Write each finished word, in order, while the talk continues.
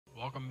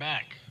Welcome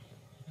back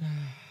to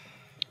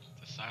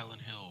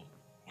Silent Hill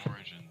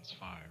Origins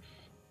 5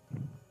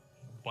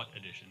 Butt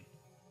Edition.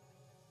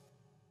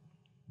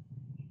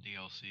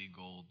 DLC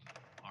Gold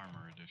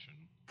Armor Edition,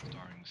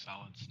 starring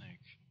Solid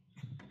Snake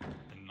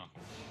And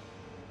Knuckles.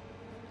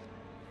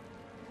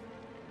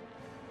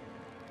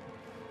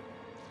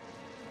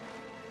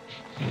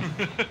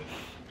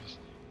 Just,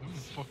 I'm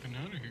fucking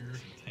out of here.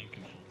 Tank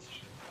controls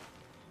shit.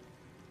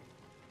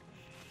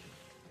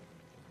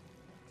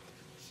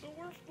 So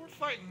we're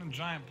fighting a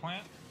giant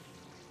plant.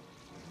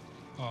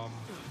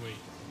 Wait.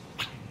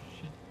 Shit.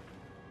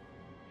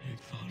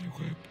 It's not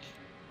equipped.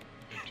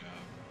 Good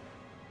job.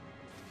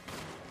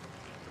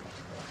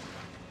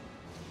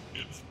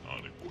 It's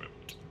not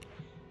equipped.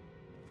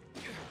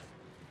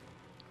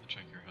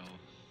 Check your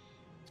health.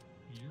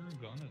 You're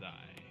gonna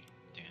die.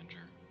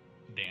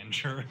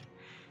 Danger.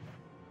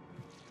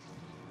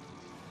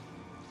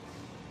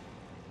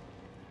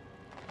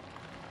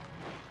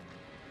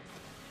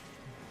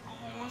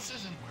 Oh, this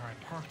isn't where I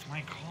parked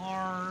my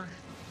car.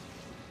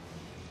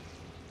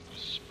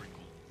 Just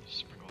sprinkle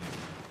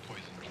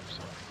poison juice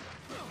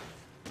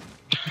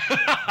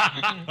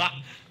on. God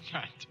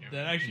damn.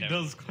 That actually Never.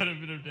 does quite a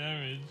bit of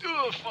damage.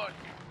 Oh fuck!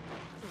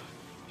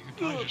 You could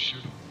probably just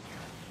shoot him.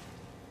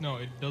 No,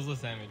 it does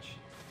less damage.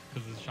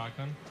 Because it's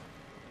shotgun.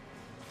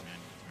 Man,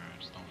 alright,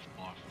 just don't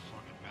fall off the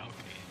fucking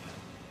balcony then.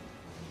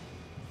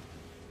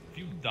 If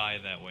you die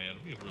that way,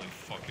 it'll be really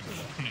fucking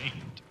funny.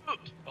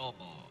 Oh,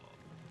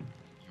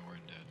 you're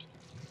dead.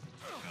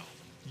 Fell.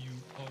 You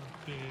are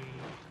dead.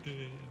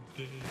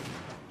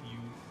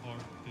 You are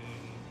dead.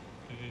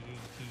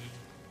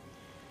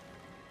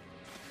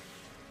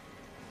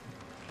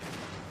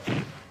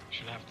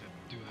 Should have to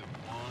do it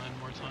one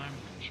more time,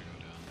 and then it should go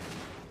down.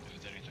 If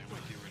it's anything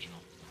like the original.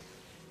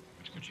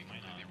 Which could be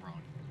completely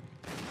wrong.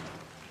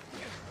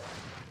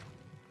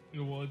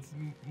 Well, it's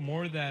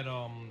more that,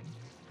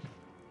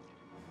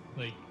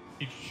 like,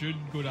 it should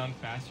go down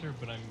faster,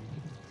 but I'm...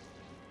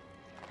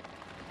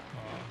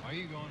 Why are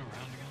you going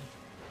around again?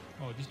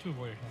 oh, just to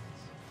avoid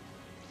attacks.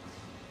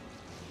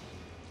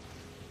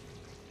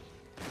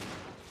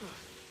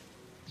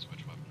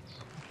 Switch weapons.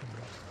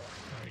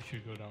 It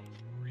should go down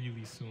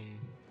really soon.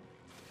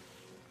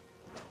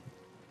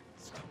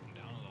 Stepping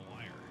down to the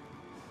wire.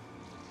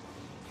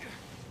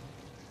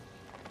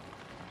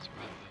 I'm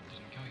surprised that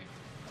didn't kill you.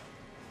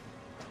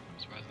 I'm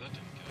surprised that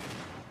didn't kill you.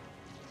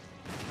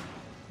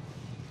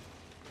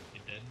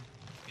 It did.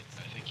 I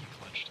think he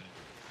clutched it.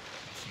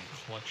 Some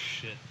clutch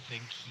shit. I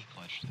think he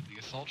clutched it. The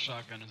assault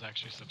shotgun is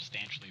actually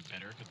substantially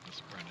better because the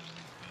spread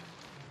isn't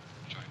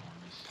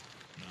ginormous.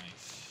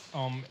 Nice.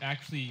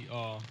 Actually,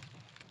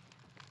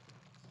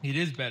 it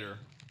is better,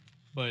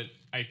 but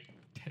I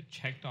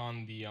checked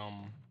on the,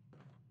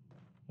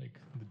 like,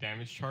 the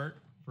damage chart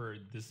for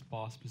this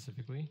boss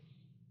specifically,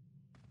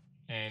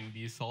 and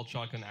the assault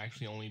shotgun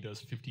actually only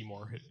does 50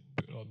 more hit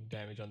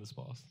damage on this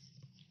boss.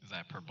 Is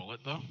that per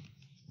bullet though?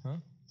 Huh?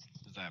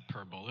 Is that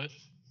per bullet?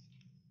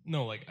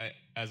 No, like,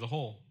 as a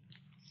whole.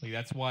 Like,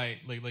 that's why,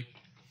 like,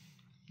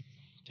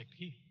 Take the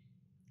key.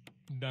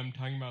 I'm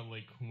talking about,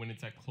 like, when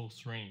it's at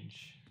close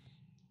range.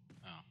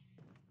 Oh.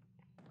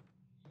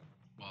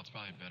 Well, it's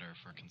probably better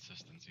for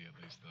consistency at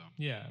least though.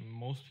 Yeah,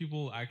 most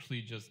people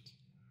actually just,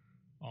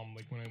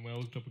 like, when I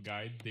looked up a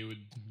guide, they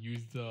would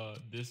use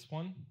this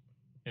one,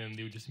 and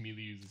they would just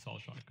immediately use the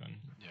assault shotgun.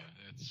 Yeah,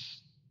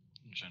 it's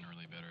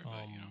generally better,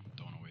 but you know,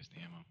 don't want to waste the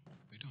ammo. What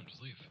are you doing?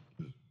 Just leave.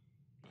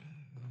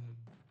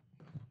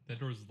 That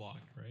door's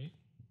locked, right?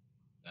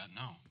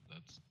 No,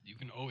 you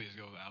can always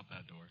go out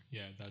that door.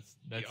 Yeah, that's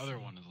The other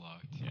one is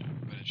locked. Yeah.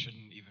 But it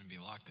shouldn't even be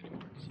locked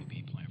anymore because you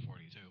beat Plant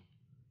 42.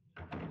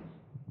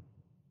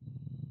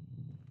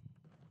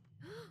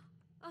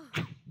 Oh,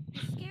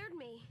 you scared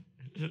me.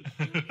 You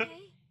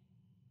okay?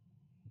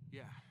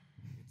 Yeah,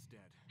 it's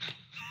dead.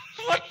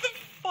 What the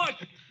fuck?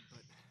 But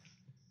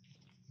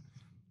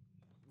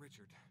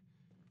Richard,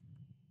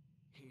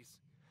 he's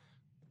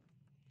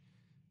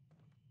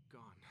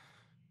gone.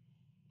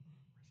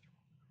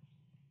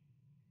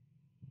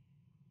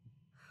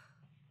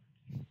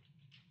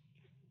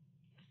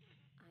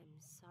 I'm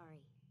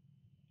sorry.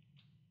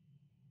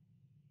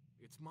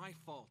 It's my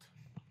fault.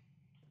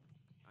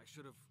 I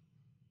should have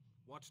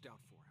watched out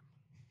for him.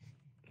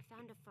 I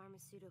found a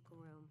pharmaceutical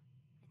room.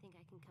 I think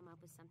I can come up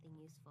with something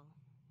useful.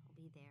 I'll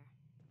be there.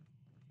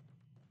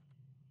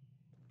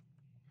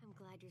 I'm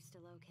glad you're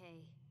still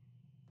okay.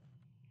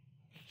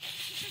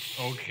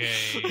 Okay.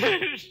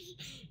 It's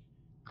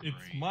Great.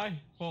 my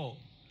fault.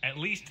 At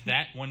least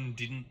that one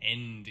didn't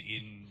end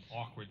in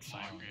awkward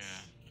silence. Oh,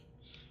 yeah.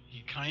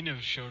 He kind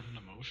of showed an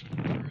emotion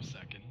for a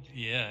second.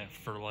 Yeah,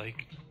 for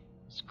like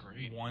It's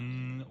great.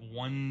 one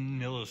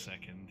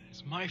millisecond.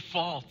 It's my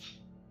fault.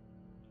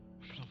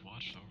 I should have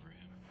watched over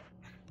him.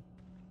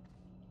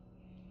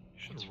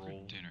 Should What's have for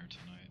rolled. dinner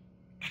tonight?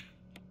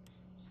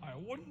 I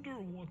wonder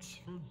what's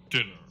for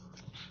dinner.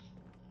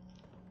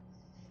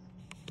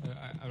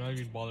 I'm not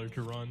even bothered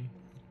to run.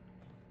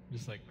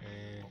 Just like,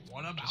 eh.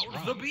 What Just about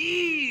run. the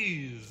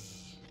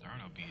bees? There are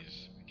no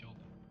bees. We killed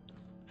them.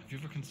 Have you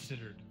ever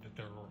considered that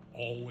that there are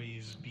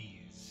always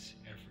bees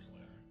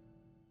everywhere.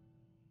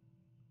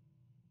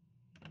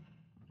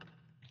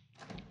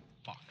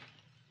 Fuck.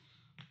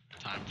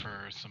 Time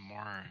for some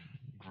more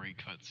great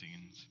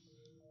cutscenes.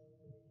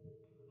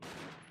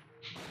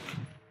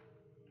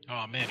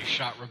 Oh man, he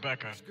shot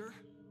Rebecca. Wesker?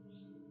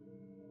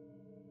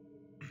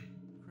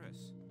 Chris,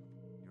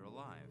 you're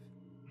alive.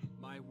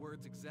 My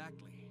words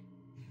exactly.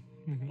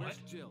 Where's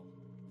Jill?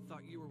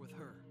 Thought you were with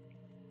her.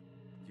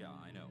 Yeah,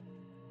 I know.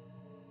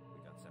 We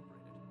got separated.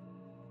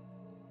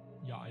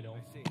 Yeah, I know.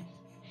 I see.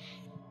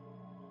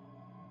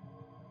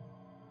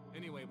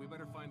 Anyway, we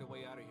better find a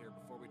way out of here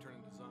before we turn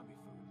into zombie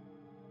food.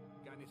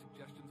 Got any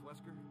suggestions,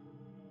 Wesker?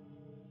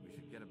 We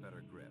should get a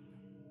better grip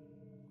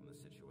on the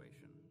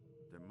situation.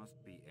 There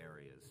must be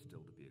areas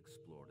still to be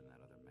explored in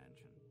that other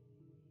mansion.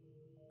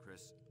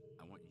 Chris,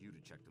 I want you to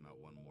check them out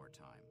one more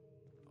time.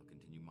 I'll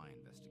continue my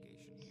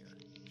investigation here.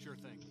 Sure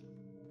thing.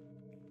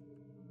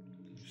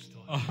 You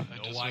still have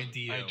no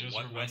idea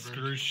what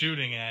Wesker is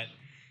shooting at.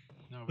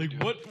 No, we Like,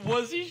 do. what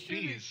was he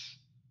shooting? Bees.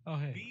 Oh,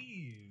 hey.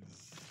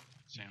 Bees.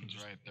 Sam's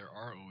right. There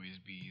are always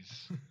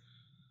bees. Go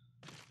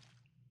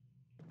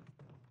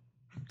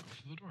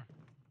for the door.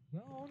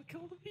 No, I want to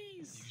kill the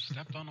bees. You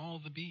stepped on all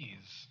the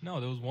bees. No,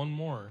 there was one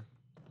more.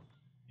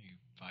 You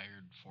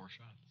fired 4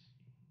 shots.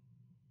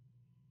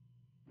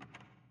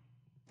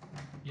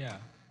 Yeah,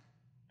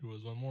 there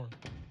was one more.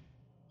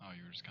 Oh,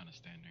 you were just kind of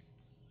standing.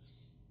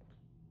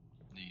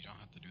 No, you don't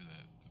have to do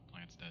that. The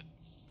plant's dead.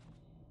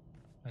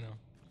 I know.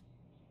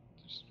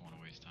 Just want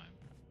to waste time.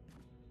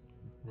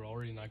 We're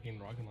already not getting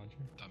rocket launcher.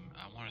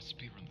 I want to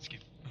speedrun this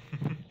game.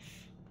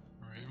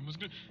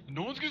 Alright,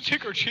 no one's gonna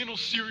take our channel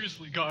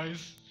seriously,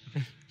 guys.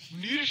 We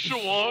need to show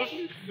off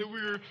that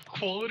we're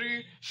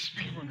quality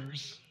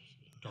speedrunners.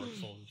 Dark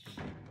Souls is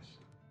for babies.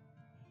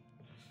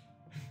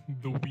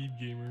 The weed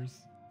gamers.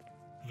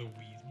 The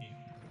weed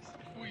gamers.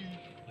 Weed.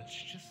 Let's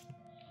just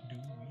do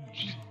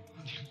weed.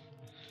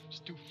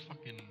 Just do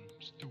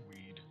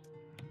weed.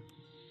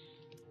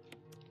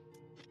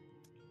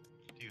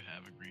 Do you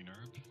have a green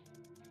herb?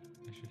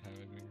 I should have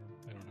a green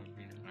herb. I don't have a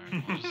green herb.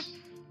 Alright, well, just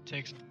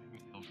take some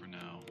heal for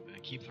now,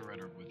 and keep the red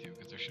herb with you,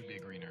 because there should be a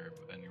green herb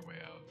on your way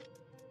out.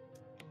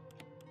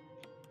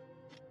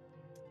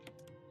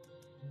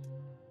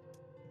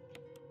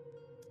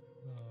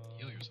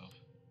 Heal yourself.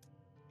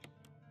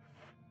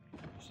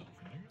 Something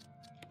there.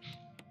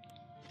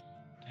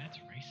 That's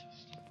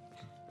racist.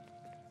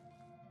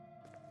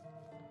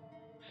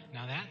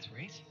 Now that's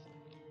racist.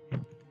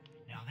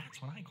 Now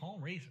that's what I call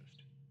racist.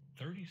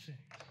 36.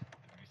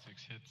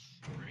 36 hits,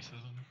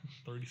 racism.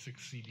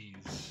 36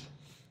 CDs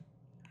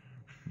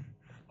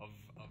of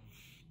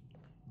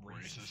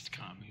Racist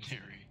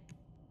commentary. It's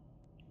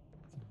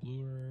a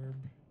blue herb.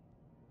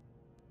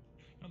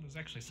 No, there's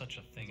actually such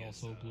a thing There's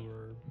as also a blue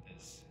herb.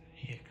 as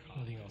hick hop.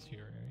 Nothing else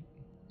here, right?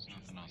 There's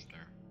nothing else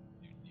there.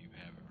 You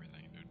have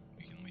everything, dude.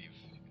 You can leave.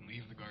 You can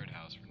leave the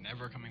guardhouse. We're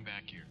never coming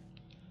back here.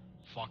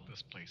 Fuck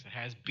this place. It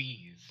has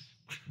bees.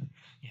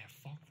 Yeah,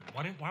 fuck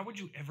that. Why would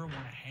you ever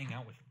want to hang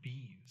out with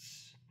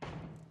bees?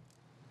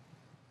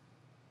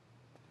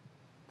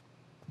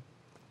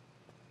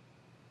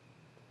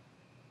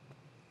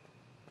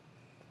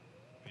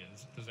 Yeah,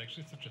 there's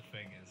actually such a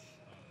thing as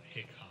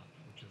hick hop,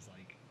 which is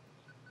like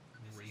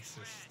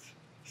racist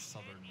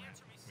southern rap.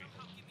 Wait,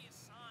 hold on.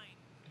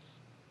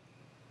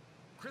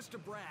 Chris to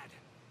Brad.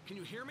 Can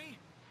you hear me?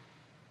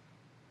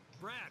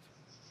 Brad.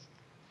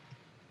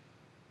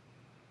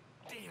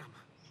 Damn.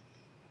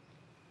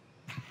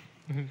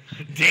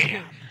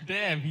 Damn!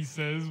 Damn, he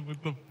says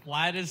with the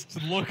flattest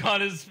look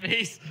on his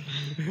face.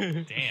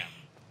 Damn. Damn.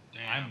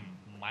 I'm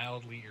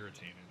mildly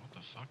irritated. What the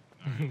fuck?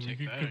 Alright, We take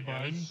could that, I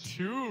combine guess.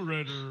 2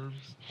 red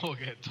herbs. We'll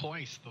get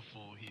twice the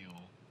full heal.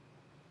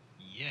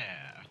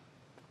 Yeah.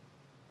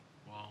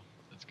 Well,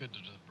 it's good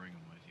to just bring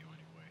them with you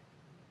anyway.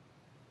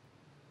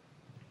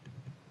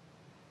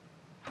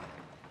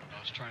 I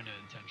was trying to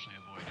intentionally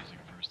avoid using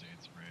first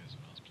aid sprays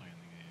when I was playing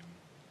the game.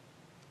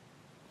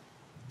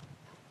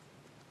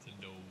 It's a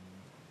no.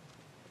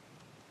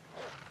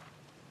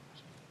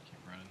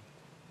 Keep running.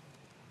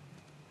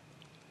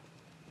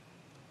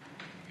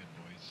 Good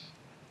boys.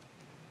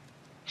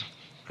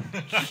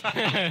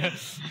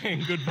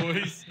 Good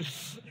boys.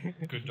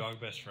 Good dog,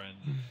 best friend.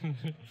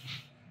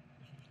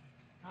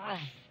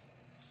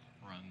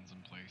 Runs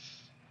in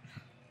place.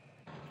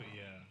 But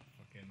yeah,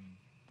 fucking.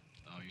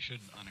 Oh, you should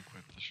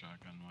unequip the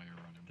shotgun while you're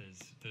running.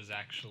 There's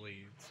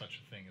actually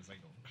such a thing as like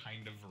a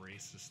kind of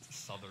racist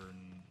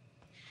southern,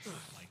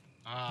 like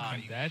Ah,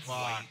 you That's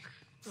fuck.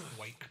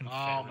 white Oh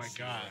my Confederacy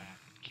god. rap.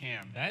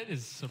 Cam. That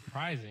is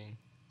surprising.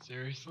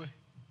 Seriously?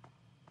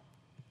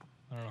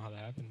 I don't know how that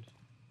happened.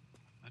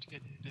 How'd you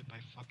get bit by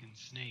fucking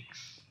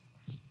snakes?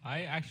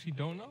 I actually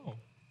don't know.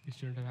 It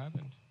shouldn't have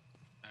happened.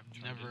 I've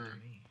Turned never. into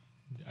me.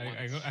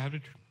 I have to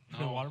turn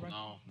the water back?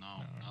 No.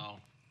 No.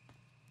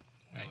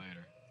 Way Right.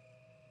 later.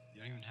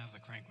 You don't even have the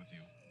crank with you.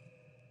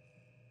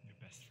 Your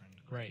best friend.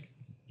 Right.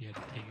 You had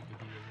to take it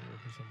with you everywhere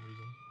for some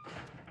reason.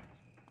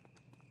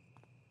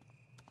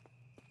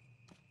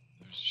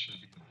 There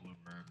should be the blue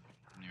herb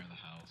near the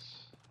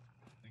house.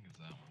 I think it's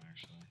that one actually.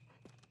 actually.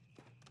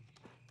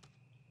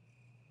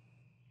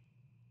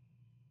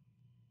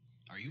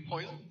 Are you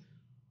poisoned?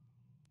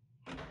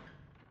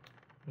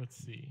 Let's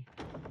see.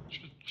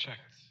 Should have checked.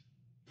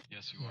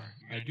 Yes, you are.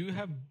 I do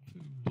have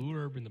blue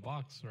herb in the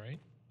box, right?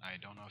 I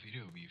don't know if you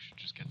do, but you should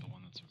just get the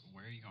one that's.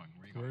 Where are you going?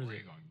 Where are you Where going? is Where are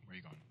it? you going? Where are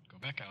you going? Go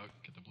back out,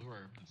 get the blue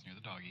herb that's near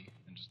the doggy,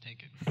 and just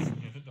take it.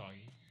 Near the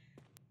doggy.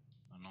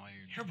 I don't know why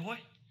you're. Here, boy.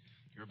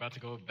 You're about to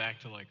go back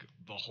to like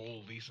the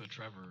whole Lisa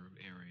Trevor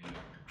area.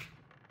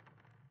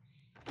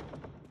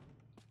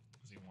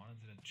 Because he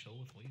wanted to chill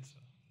with Lisa.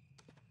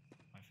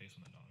 My face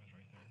on the dog is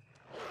right there.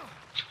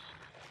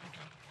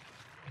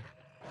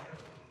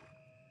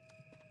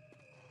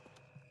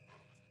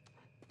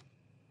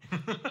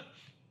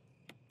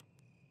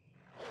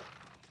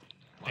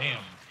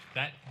 Damn,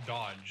 that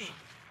dodge.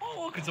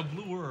 Oh, look, it's a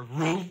blue herb.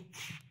 Them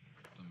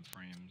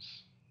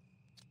frames.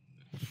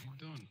 What are you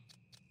doing?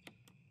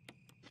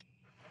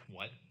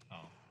 What? Oh.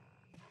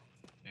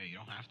 Yeah, you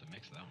don't have to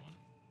mix that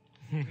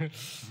one.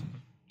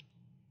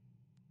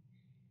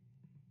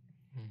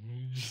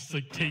 He just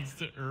like takes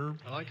the herb.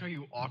 I like how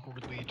you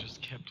awkwardly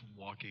just kept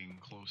walking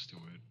close to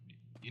it.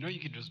 You know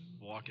you could just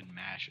walk and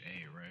mash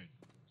A, right?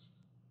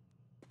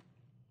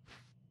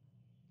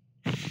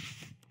 It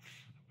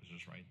was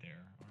just right there.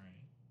 Alright.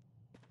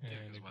 Yeah,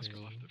 And because a Wesker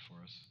green. left it for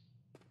us.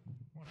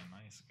 What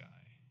a nice guy.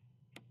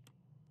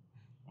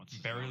 What's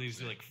his Barry mom leaves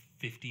say? you like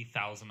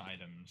 50,000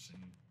 items,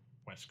 and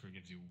Wesker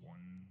gives you one.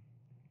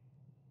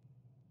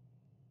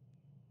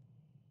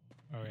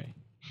 Alright.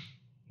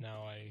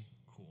 Now I.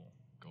 Cool.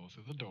 Go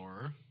through the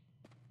door.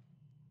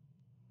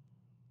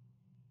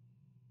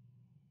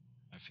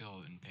 I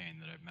feel in pain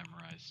that I've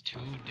memorized 2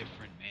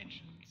 different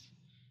mansions.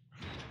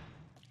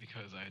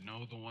 Because I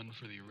know the one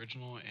for the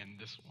original and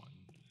this one.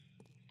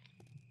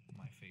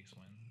 My face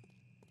went.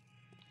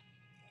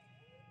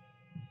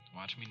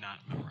 Watch me not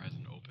memorize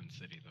an open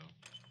city, though.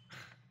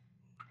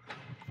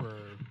 For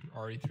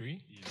RE3?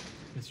 Yeah.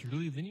 It's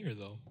really linear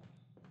though.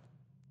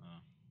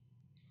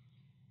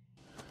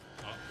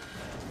 Oh.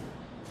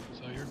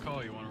 So your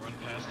call, you want to run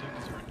past it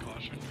because we're in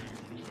caution, or you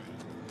want to fight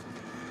it?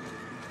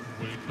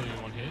 Will it kill you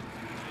in one hit?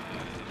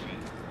 If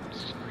it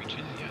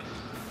screeches, yes.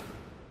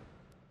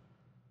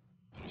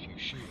 But if you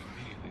shoot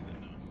immediately,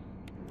 then no.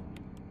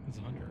 It's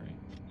a hunter, right?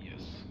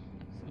 Yes.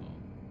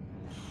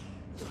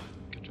 So.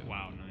 Good job.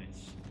 Wow,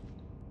 nice.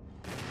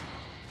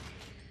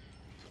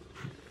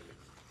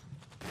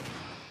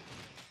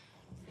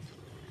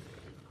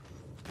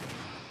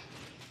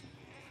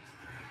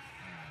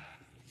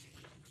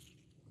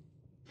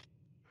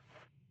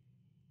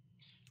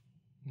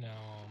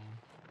 Now,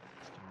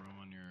 It's the room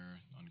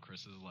on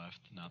Chris's left,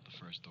 not the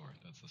first door.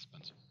 That's the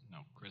Spencer. No,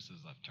 Chris's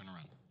left. Turn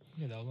around.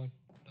 yeah, that was like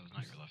That was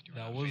not your left. You were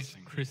that not was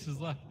facing. Chris's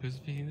left. Chris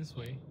was facing this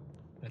way.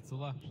 That's the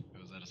left.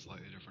 It was at a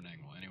slightly different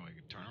angle. Anyway,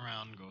 turn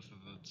around, go through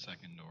the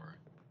second door.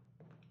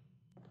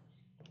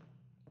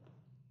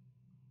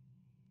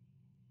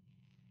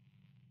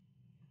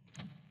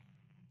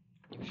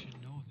 You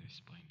should know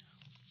this by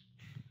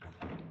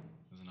now.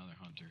 There's another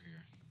hunter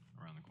here,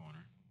 around the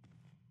corner.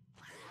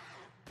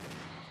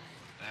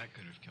 That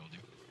could have killed you.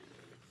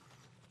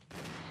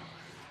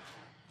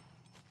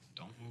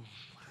 Don't move.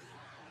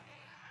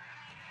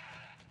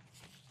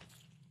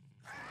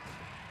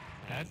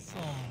 That's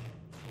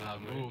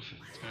Move.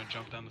 It's gonna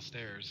jump down the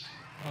stairs.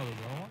 Oh, the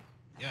wrong one?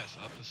 Yes,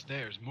 up the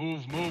stairs.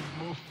 Move, move,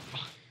 move.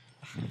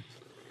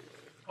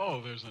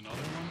 Oh, there's another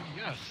one?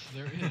 Yes,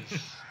 there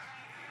is.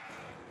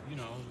 You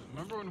know,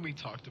 remember when we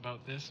talked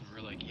about this and we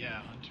were like,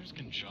 yeah, hunters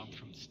can jump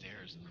from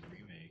stairs in the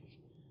remake.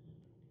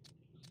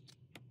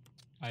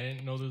 I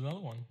didn't know there's another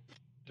one.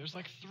 There's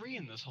like 3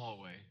 in this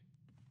hallway.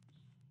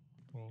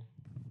 Well,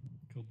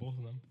 kill both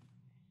of them.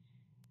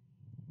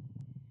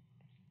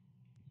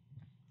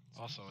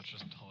 Also, it's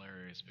just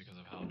hilarious because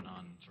of how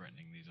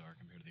non-threatening these are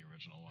compared to the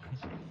original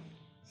ones.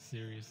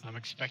 Seriously. I'm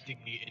expecting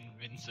the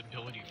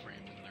invincibility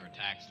frames in their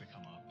attacks to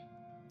come up.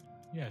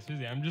 Yeah,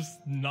 seriously. I'm just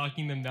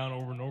knocking them down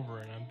over and over,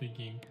 and I'm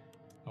thinking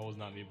I was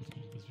not able to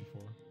do this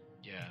before.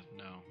 Yeah,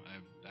 no.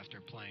 After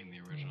playing the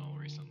original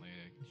recently,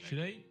 Should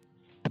I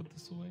put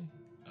this away?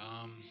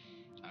 I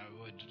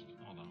would.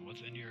 Hold on. What's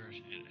in your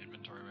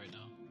inventory right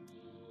now?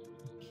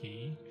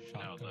 Key, No,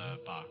 shotgun. the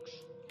box.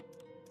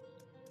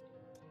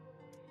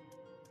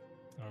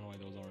 I don't know why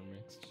those aren't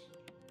mixed.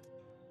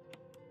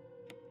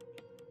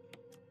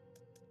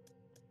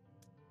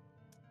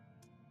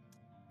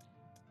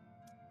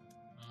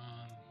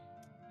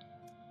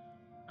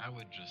 I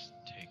would just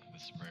take the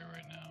spray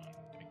right now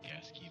and I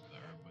guess keep the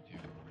herb with you.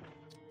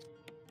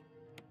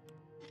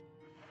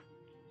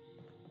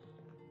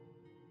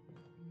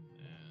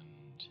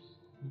 And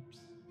Oops.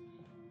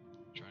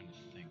 trying to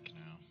think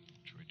now.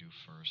 What should we do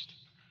first?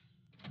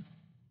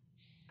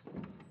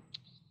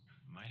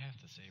 Might have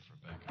to save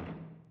Rebecca.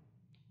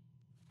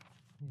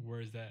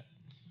 Where is that?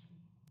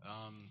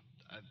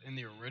 In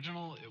the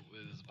original, it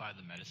was by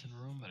the medicine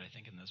room, but I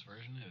think in this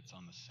version, it's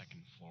on the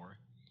 2nd floor.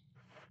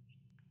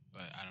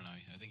 But I don't know.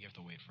 I think you have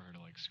to wait for her to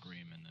like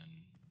scream, and then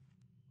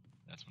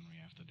that's when we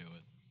have to do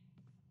it.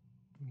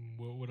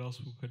 What else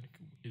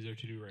is there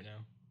to do right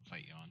now?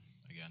 Fight Yawn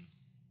again.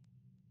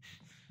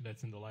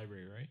 That's in the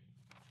library, right?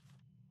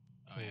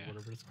 Oh, Or yeah.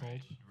 whatever it's called.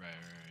 Right.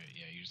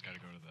 Yeah, you just gotta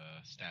go to the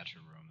statue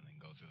room and then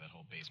go through that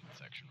whole basement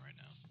section right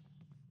now.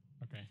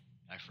 Okay.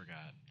 I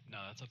forgot. No,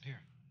 that's up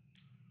here.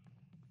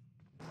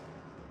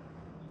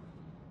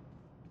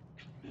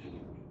 The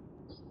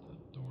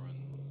door on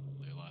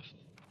your left.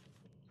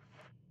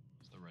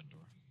 It's the red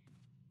door.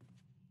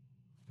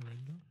 Red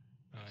door?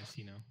 Oh, I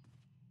see now.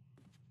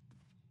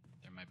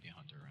 There might be a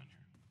hunter around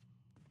here.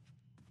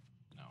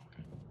 No,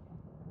 okay.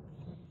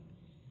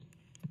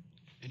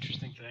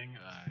 Interesting thing,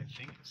 I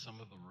think some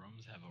of the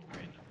rooms have a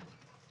random,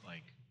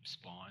 like,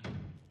 spawn,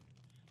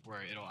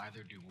 where it'll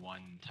either do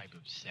one type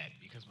of set,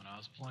 because when I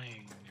was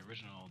playing the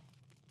original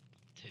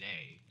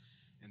today,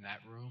 in that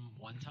room,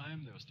 one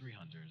time there was 3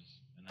 hunters,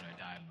 and then I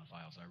died in the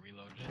file, so I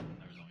reloaded it, and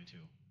there was only 2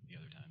 the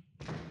other time.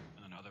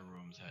 And then other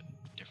rooms had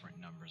different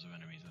numbers of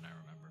enemies than I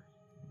remember.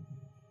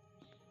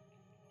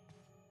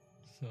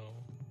 So,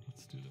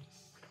 let's do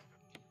this.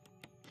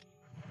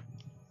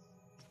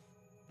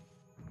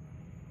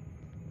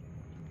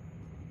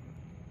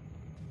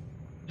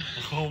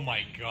 Oh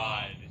my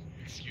god.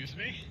 Excuse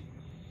me?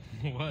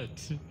 What?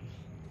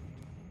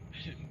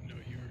 I didn't know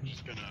you were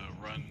just gonna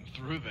run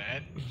through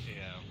that.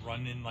 Yeah,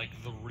 run in like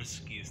the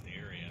riskiest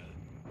area.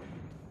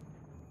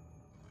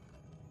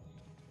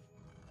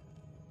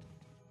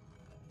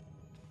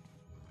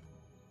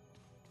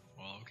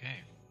 Well,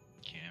 okay.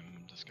 Cam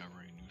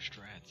discovering new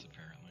strats,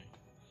 apparently.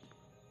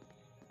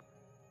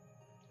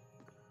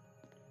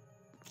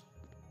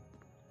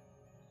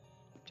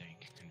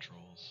 Tank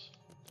controls.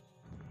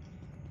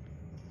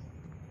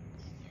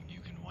 You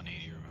can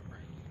 180, remember?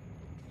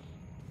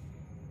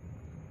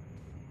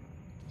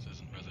 This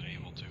isn't Resident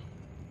Evil 2.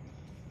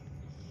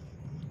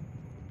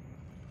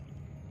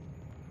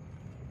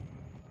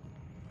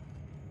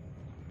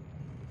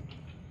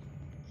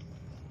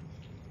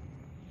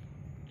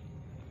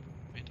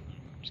 Wait,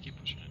 just keep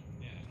pushing it.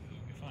 Yeah,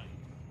 it'll be fine.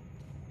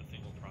 The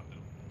thing will prop it.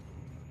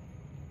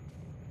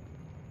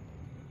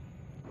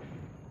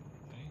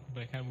 Okay.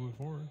 But I can't move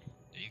forward.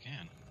 Yeah, you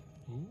can.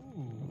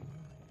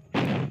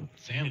 Ooh.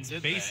 Sam It's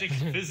did basic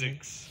that.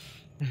 physics.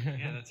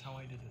 Yeah, that's how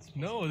I did this.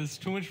 No, there's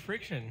too much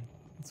friction.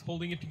 It's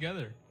holding it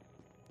together.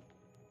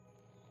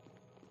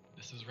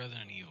 This is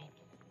Resident Evil.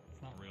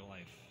 It's not real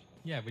life.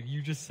 Yeah, but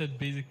you just said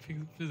basic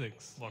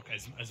physics. Look,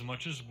 as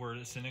much as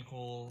we're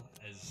cynical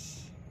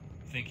as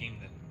thinking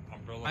that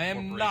Umbrella I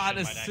am Corporation not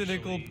a might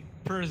cynical actually-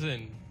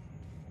 person.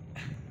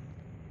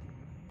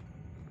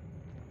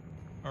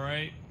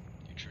 Alright?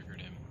 You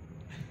triggered him.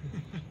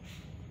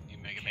 You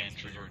Mega Man Can't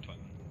trigger triggered. a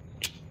button.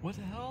 What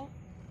the hell?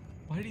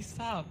 Why did he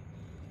stop?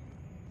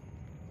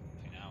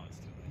 See, now it's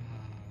too late.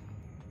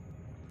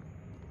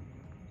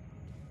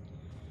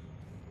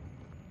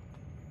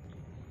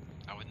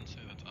 I wouldn't say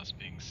that's us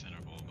being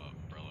cynical about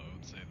Umbrella. I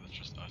would say that's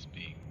just us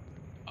being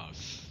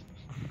us.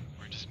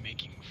 We're just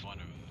making fun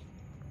of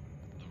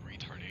the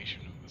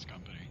retardation of this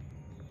company.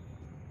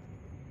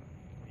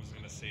 I was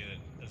gonna say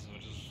that as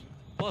much as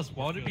Plus,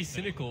 why would it be feels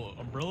cynical.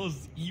 cynical?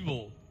 Umbrella's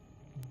evil.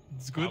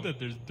 It's good I- that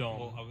there's dumb.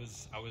 Well,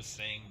 I was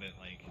saying that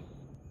like,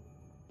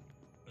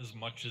 as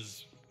much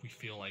as we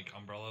feel like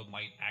Umbrella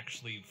might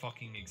actually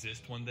fucking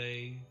exist one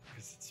day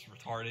because it's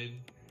retarded,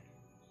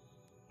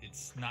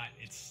 it's not.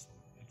 It's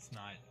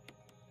not.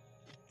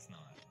 It's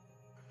not.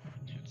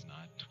 It's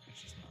not.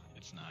 It's just not.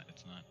 It's not.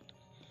 It's not.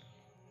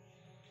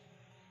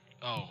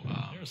 Oh,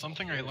 There's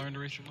something a I whole learned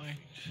bunch of recently.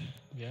 feet.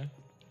 Yeah?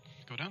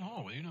 Go down the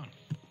hall. What are you doing?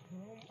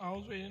 I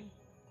was waiting.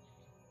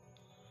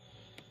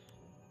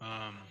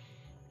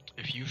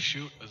 If you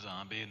shoot a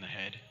zombie in the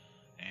head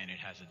and it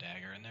has a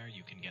dagger in there,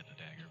 you can get the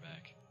dagger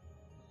back.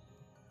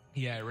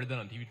 Yeah, I read that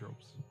on TV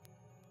Tropes.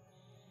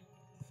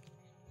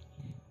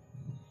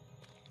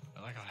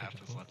 I like how half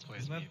this Let's Play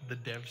is Isn't me.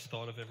 that the devs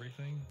thought of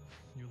everything?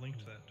 You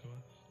linked that to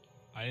us.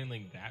 I didn't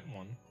like that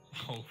one.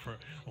 Oh, for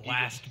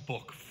last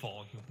book,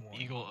 volume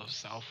 1. Eagle of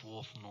South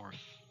Wolf North.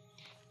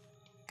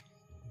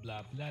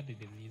 Blah blah.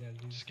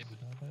 Skip it.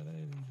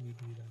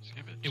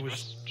 Skip it. It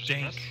was Just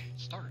jank. press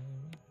start.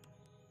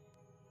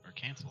 Or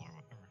cancel or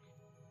whatever.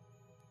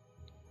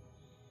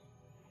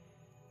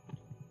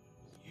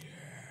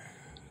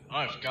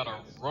 I've got a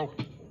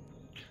rope.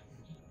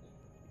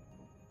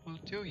 Well,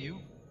 do you?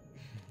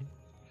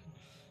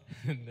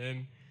 And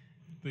then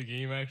the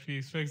game actually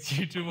expects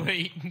you to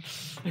wait.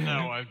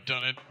 No, I've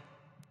done it.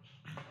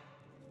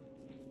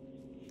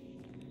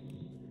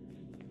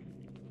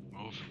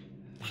 Move.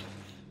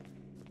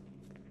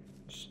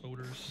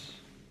 Odors.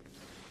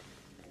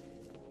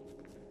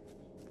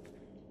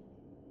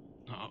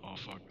 Oh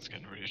fuck, it's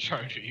getting ready to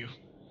charge at you.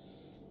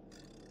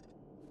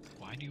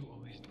 Why do you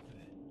always do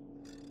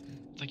that?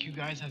 It's like you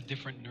guys have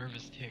different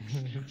nervous tics.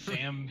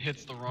 Sam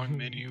hits the wrong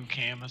menu,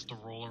 Cam has to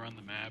roll around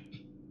the map.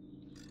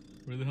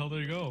 Where the hell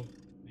did it go?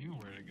 You know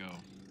where to go.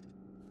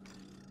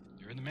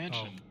 You're in the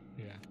mansion.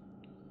 Yeah.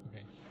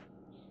 Okay.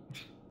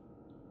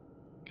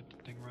 Get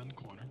the thing around the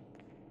corner.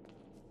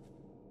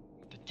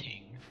 The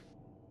ting.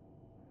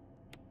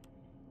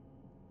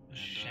 And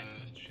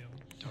Shotgun shells.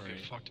 don't Alright.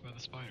 get fucked by the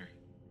spider.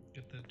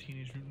 Get the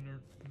Teenage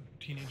Mutant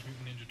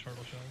Ninja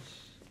Turtle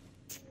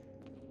shells.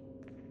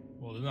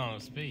 Well, there's not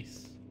enough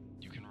space.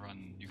 You can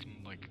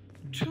like...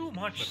 Too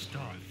much flip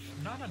stuff.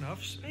 through Not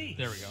enough space.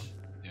 There we go.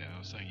 Yeah, I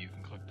was saying you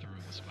can click through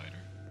the spider.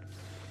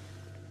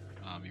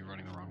 You're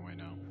running the wrong way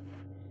now.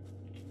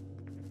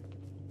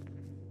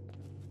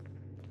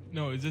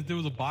 No, it's just there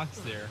was a box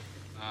there.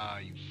 Ah,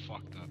 you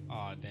fucked up.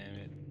 Aw, damn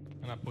it.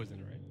 I'm not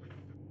poisoned, right?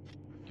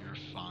 You're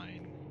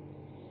fine.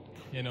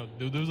 Yeah, no,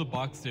 there was a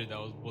box there that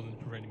wasn't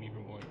preventing me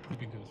from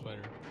flipping through the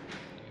spider.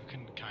 You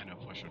can kind of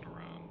push it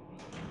around.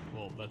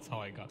 Well, that's how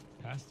I got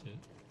past it.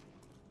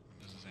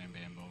 There's a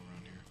Zambambo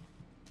around here.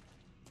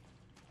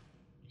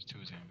 There's 2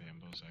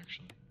 Zambambos,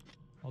 actually.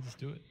 I'll just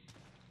do it.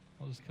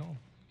 I'll just kill him.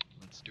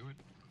 Let's do it.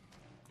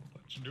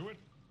 Let's do it.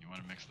 You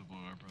want to mix the blue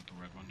herb with the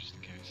red one just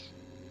in case?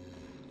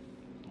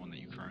 The one that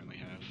you currently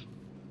have.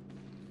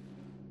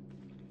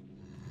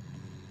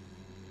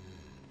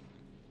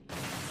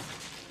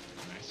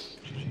 Nice.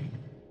 GG.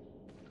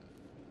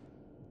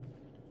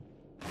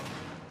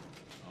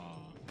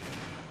 Oh.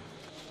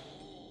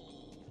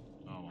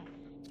 Oh well.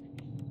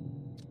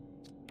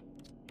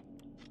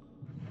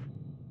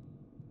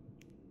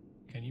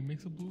 Can you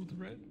mix a blue with the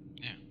red?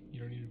 Yeah. You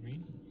don't need a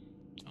green?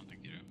 I don't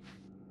think you do.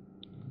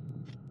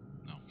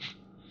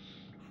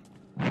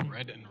 No.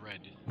 Red and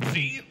red.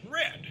 See?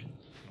 Red!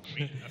 Oh,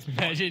 wait, that's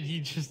Imagine he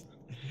just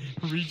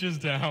reaches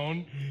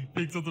down,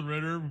 picks up the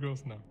red herb, and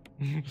goes, no.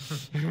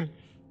 I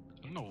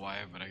don't know why,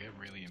 but I get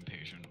really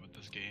impatient with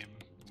this game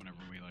whenever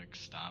we like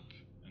stop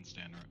and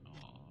stand around.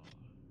 Oh,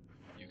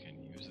 you can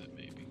use it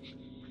maybe.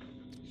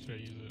 Should I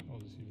use it? I'll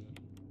just use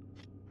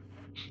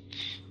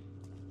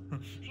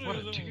it. What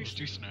a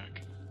tasty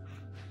snack.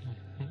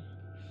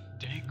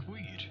 Dank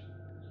weed.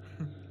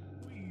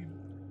 Weed.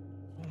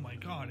 Oh my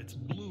god, it's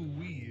blue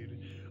weed.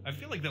 I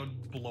feel like that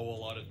would blow a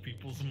lot of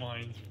people's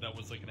minds if that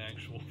was like an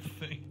actual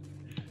thing.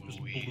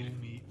 Just Weed.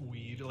 blue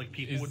weed. Like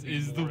people would be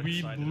Is the more weed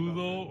excited blue about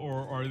though, it.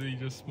 or are they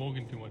just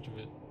smoking too much of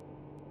it?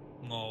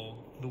 No,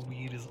 the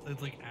weed is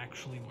it's like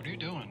actually. What are you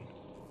blue. doing?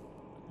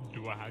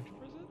 Do I have to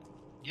press it?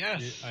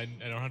 Yes. I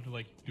don't have to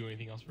like do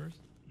anything else first?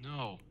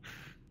 No.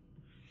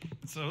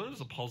 So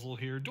there's a puzzle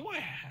here. Do I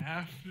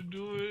have to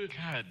do it?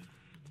 God.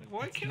 Like,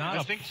 why It's can't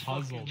not I? a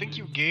puzzle. I think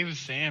you gave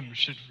Sam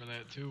shit for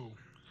that too.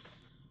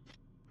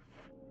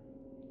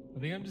 I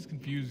think I'm just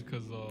confused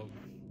because of...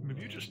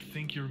 Maybe you just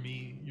think you're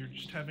me. You're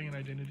just having an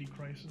identity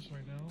crisis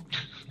right now.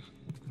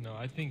 No,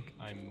 I think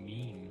I'm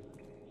mean.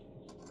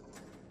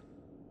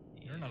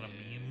 You're not a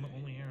meme.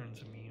 Only Aaron's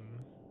a meme.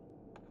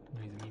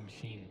 No, he's a mean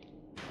machine.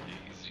 Yeah,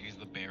 he's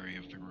the Barry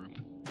of the group.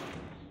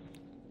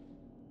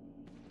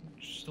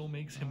 Which still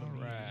makes him a meme.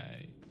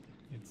 Alright.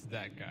 It's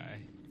that guy.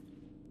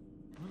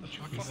 But you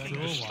Fucking fucking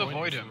still just alive.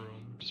 avoid him.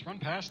 room. Just run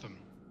past him.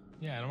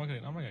 Yeah, I'm not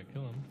gonna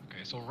kill him.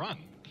 Okay, so run.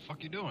 What the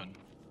fuck you doing?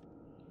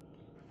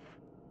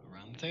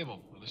 Around the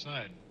table, other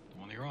side, the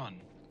one that you're on.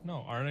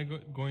 No, aren't I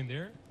going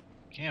there?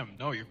 Cam,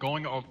 no, you're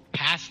going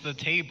past the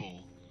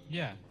table.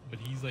 Yeah, but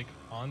he's like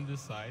on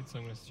this side, so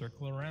I'm gonna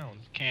circle around.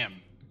 Cam,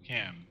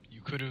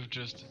 you could have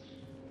just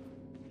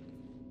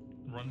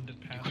Run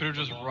it past. you could have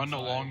just the wrong run side.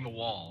 along the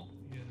wall.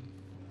 Yeah.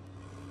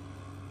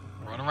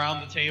 Run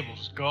around the table,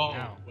 just go.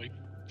 Ow. Like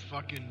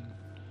fucking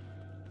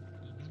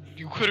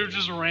you could have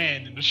just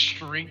ran in a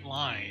straight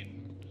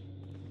line.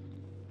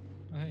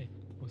 Oh, hey,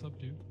 what's up,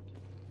 dude?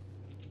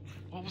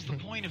 What was the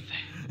point of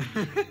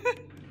that?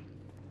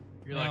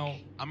 You're Now-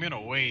 like, I'm gonna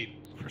wait.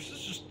 Chris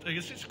is just. I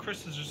guess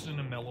Chris is just in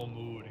a mellow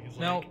mood. He's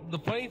Now, like. the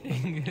funny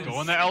thing is...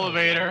 Go in the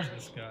elevator.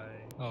 This guy.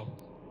 Oh.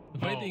 The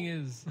funny Oh. thing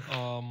is,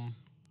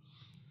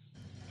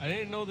 I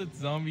didn't know that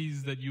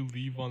zombies that you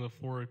leave on the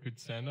floor could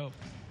stand up.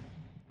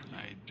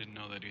 I didn't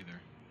know that either.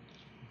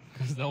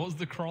 Because that was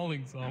the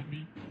crawling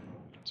zombie.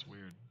 It's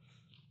weird.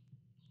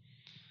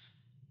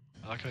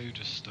 I like how you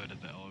just stood at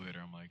the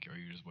elevator. I'm like, are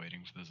you just waiting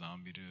for the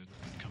zombie to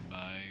come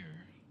by, or?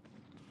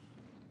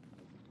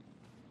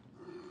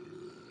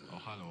 Oh,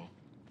 hello.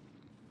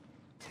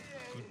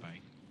 Goodbye.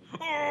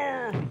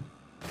 Oh!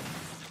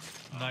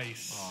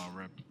 Nice. Oh,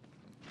 rip.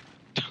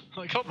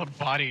 Like how the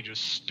body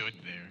just stood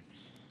there.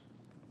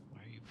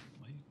 Why are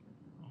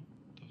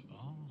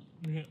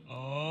you? Oh,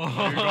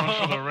 Oh. you're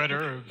going for the red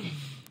herb.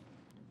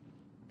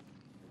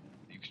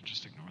 You can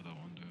just ignore that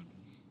one, dude.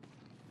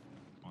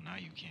 Well, now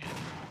you can.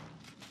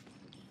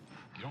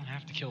 You don't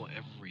have to kill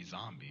every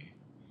zombie.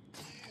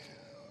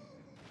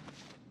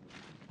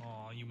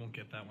 Aw, you won't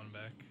get that one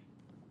back.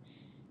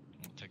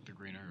 We'll take the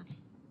green herb.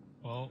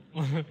 Well,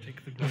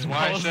 Take the That's green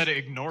why I was- said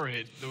ignore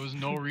it. There was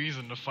no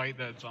reason to fight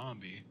that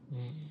zombie.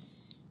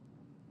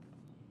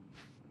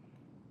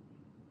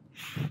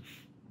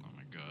 Oh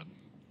my god.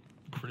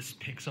 Chris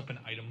picks up an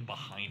item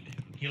behind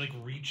him. He like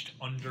reached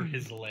under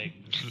his legs.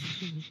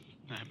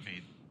 That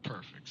made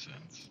perfect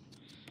sense.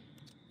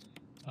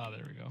 Oh,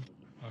 there we go.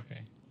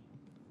 Okay.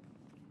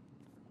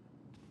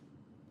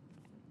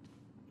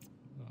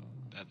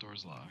 That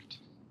door's locked.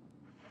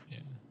 Yeah.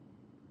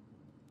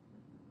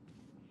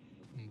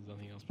 And there's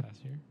nothing else past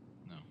here?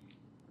 No.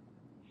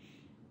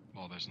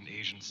 Well, there's an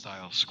Asian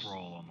style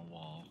scroll on the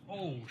wall.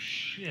 Oh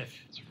shit.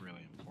 It's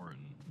really important.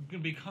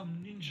 gonna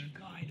become Ninja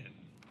Gaiden.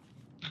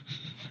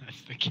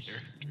 That's the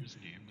character's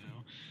name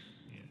now.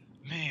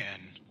 Yeah. Man,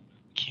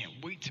 can't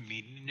wait to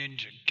meet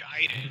Ninja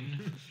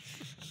Gaiden.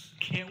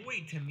 Can't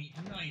wait to meet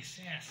nice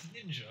ass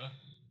ninja.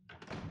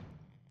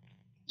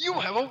 You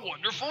have a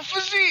wonderful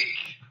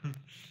physique!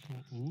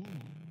 Ooh.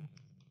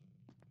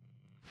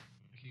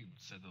 He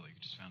said that like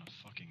you just found a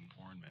fucking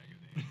porn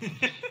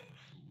magazine.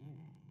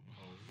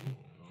 Ooh.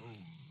 Oh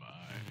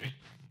my.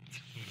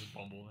 Just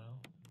Bumble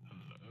now.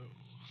 Hello.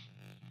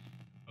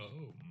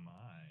 Oh my.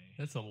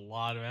 That's a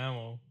lot of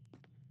ammo.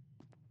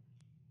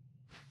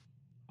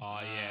 Oh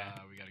yeah.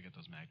 We gotta get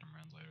those Magnum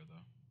rounds later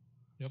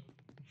though. Yep.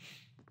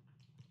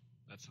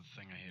 That's the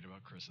thing I hate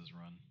about Chris's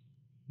run.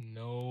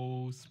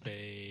 No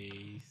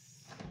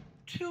space.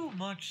 Too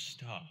much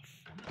stuff.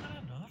 Not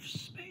enough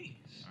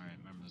space. Alright,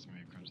 remember there's gonna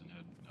be a Crimson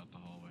Head out the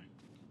hallway.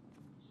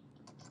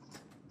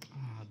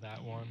 Ah,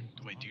 that one.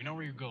 Wait, do you know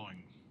where you're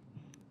going?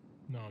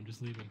 No, I'm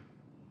just leaving.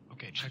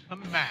 Okay, check the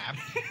map.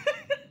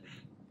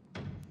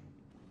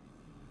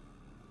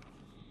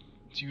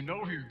 Do you know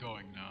where you're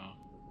going now?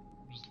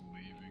 I'm just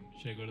leaving.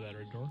 Should I go to that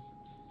red door?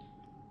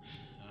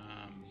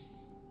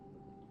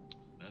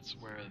 That's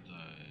where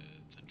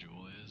the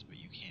jewel is, but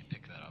you can't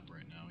pick that up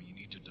right now. You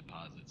need to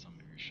deposit some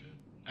of your shit.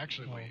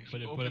 Actually, Oh, wait.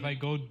 but if I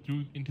go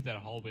through into that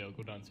hallway, I'll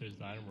go downstairs to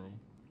the dining room.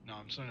 No,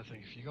 I'm starting to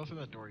think if you go through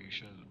that door, you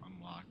should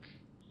unlock.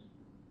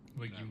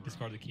 Like that you room.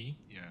 discard the key.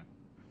 Yeah.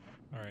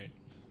 All right.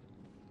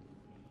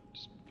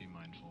 Just be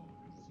mindful,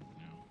 because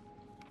you know.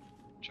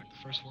 Check the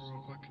first floor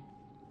real quick.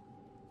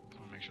 Just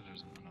want to make sure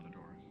there's another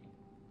door.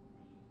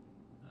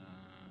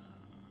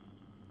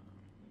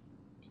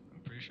 I'm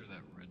pretty sure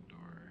that red door.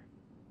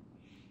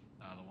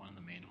 The one in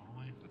the main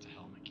hallway. That's a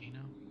helmet key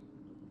now.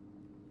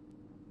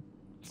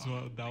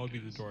 So that would be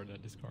the door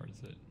that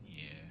discards it.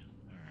 Yeah.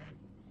 All right.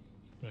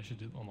 But I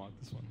should unlock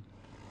this one.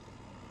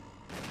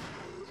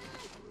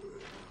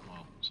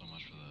 Well, so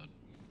much for that.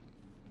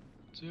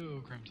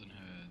 2 Crimson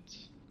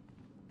Heads.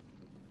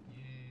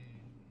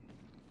 Yay.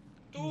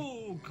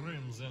 2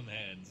 Crimson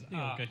Heads. I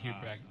think I'll get here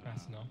back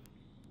fast enough.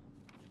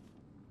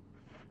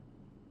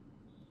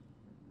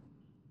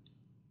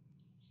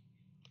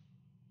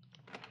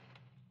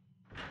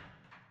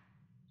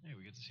 Hey,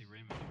 we get to see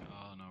Raymond.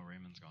 Oh no,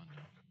 Raymond's gone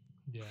now.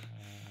 Yeah.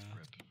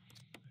 Rip.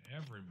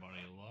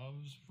 Everybody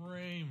loves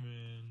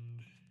Raymond.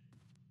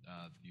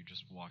 You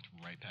just walked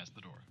right past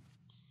the door.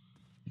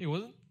 Hey,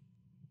 wasn't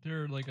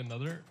there like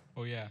another?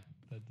 Oh yeah,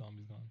 that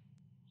zombie's gone.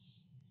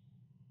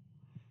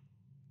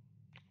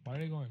 Why are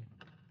they going?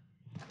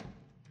 Weird.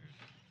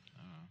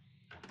 I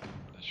don't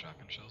know. There's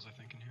shotgun shells, I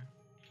think, in here.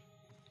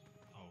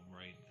 Oh,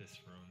 right, this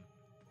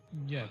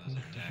room. Yeah. Oh, there's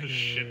a The dagger.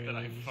 shit that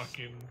I there's-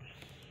 fucking.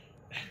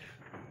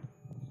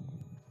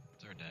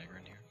 Is there a dagger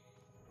in here?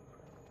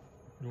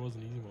 There was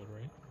an easy mode,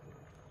 right?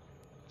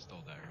 Still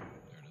a dagger.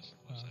 There it is.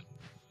 Left side.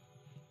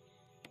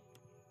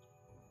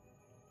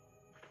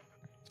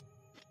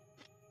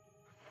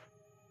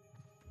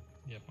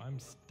 Yep, I'm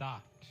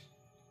stocked.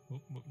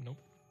 Whoop, whoop, nope,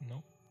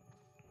 nope.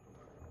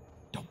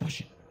 Don't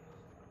push it.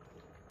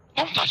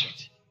 Don't touch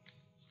it!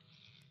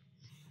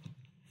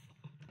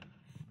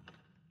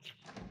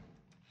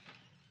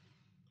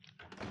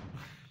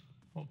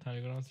 Oh, time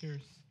to go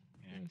downstairs.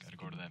 Yeah, gotta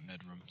go to that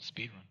med room.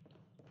 Speed run.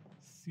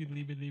 Leave it,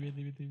 leave it, leave it,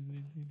 leave it, leave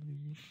it,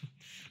 leave it.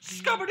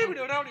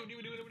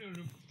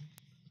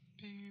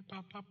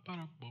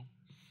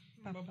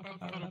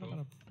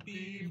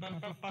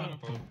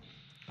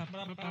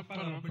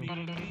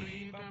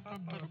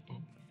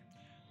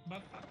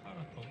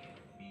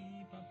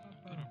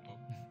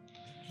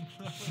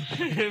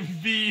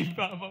 Beep,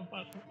 ba, ba,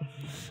 ba.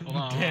 Hold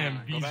on. Damn,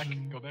 Go bees back.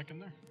 from- Go back in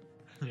there.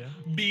 Yeah.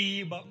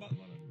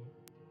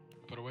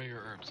 Put away your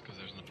herbs, because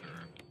there's another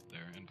herb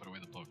there, and put away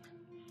the book.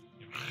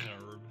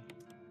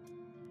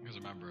 Because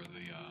remember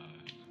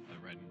the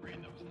red and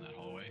green that was in that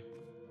hallway.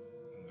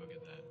 You can go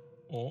get that.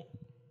 Oh.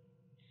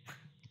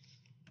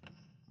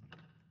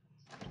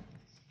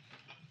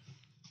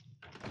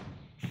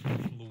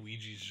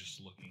 Luigi's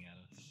just looking at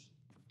us.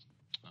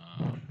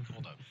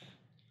 Hold up.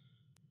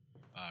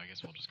 I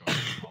guess we'll just go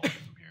ahead and hallway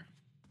from here.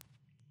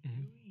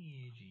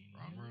 Luigi.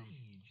 Wrong room.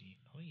 Luigi.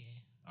 Oh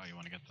yeah. Oh, you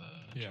want to get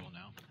the Yeah. jewel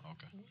now?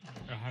 Okay.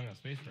 I have enough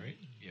space, right?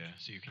 Yeah,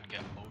 so you can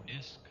get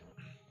Modisc.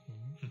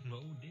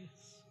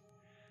 Modis.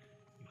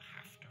 You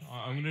have to.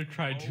 I'm gonna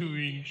try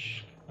doing.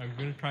 Modish. I'm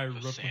gonna try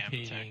The Sam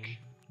replicating. tech.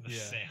 The Yeah.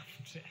 Sam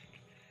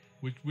Tech.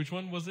 Which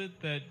one was it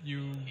that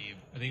you? He,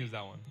 I think it was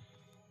that one,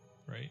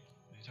 right?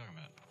 what are you talking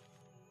about?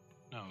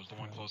 No, it was the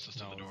one closest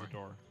no, to the it was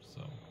door.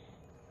 So,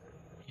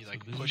 He So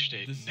like this is- pushed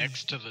it this next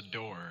is- to the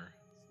door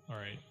all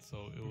right.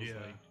 So it was Yeah.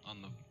 like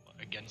on the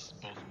against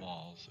both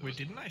walls. It Wait, was-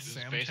 didn't I it was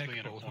Sam basically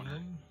Tech in a both of corner.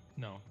 them?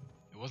 no.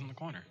 It wasn't the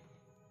corner.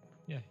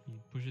 Yeah, he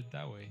pushed it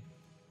that way.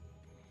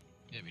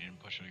 Yeah, but you didn't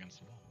push it against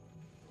the wall.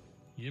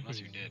 He did Unless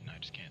push you it. did, and I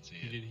just can't see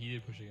He it. did. He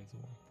did push it against the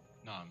wall.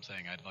 No, I'm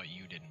saying I thought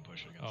you didn't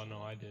push it against Oh the no,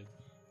 wall. I did.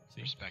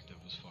 See? Perspective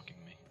was fucking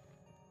me.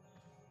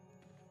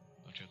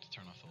 Don't you have to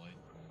turn off the light?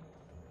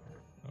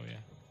 Oh yeah.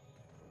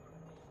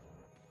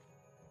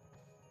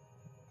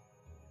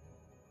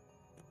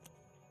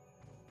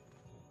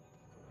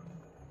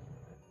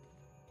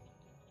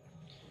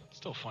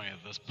 Still funny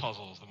that this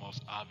puzzle is the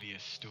most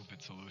obvious,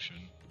 stupid solution.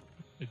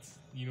 It's,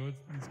 you know what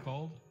it's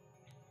called?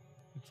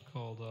 It's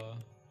called,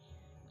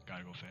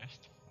 Gotta go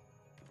fast.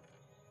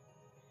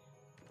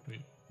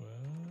 wait, what?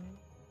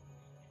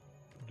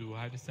 Do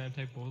I have to sand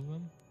type both of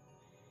them?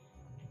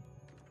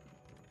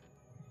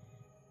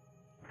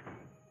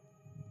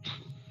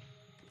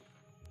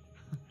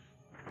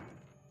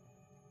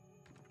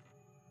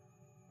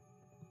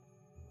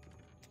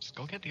 Just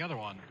go get the other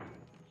one.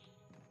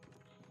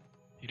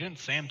 You didn't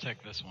Samtech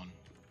this one.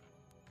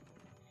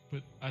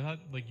 But I thought,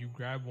 like, you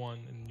grab one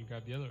and you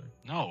grab the other.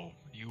 No,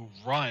 you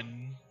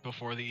run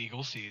before the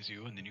eagle sees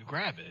you, and then you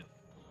grab it.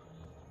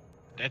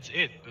 That's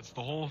it. That's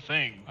the whole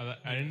thing. I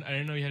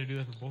didn't know you had to do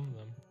that for both of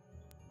them.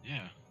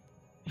 Yeah.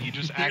 He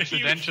just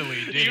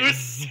accidentally did it. He was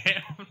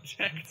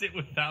Sam-checked it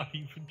without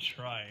even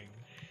trying.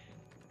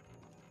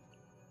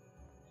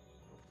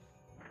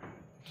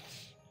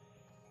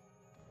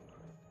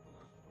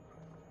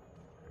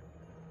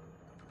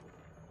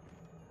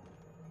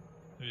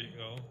 There you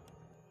go.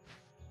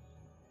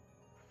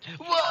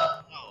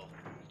 Whoa!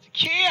 It's a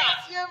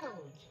chaos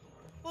emerald!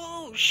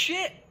 Oh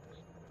shit!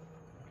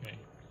 Okay.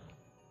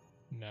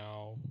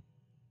 Now.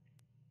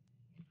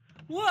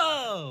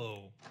 Whoa!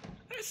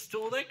 I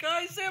stole that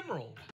guy's emerald.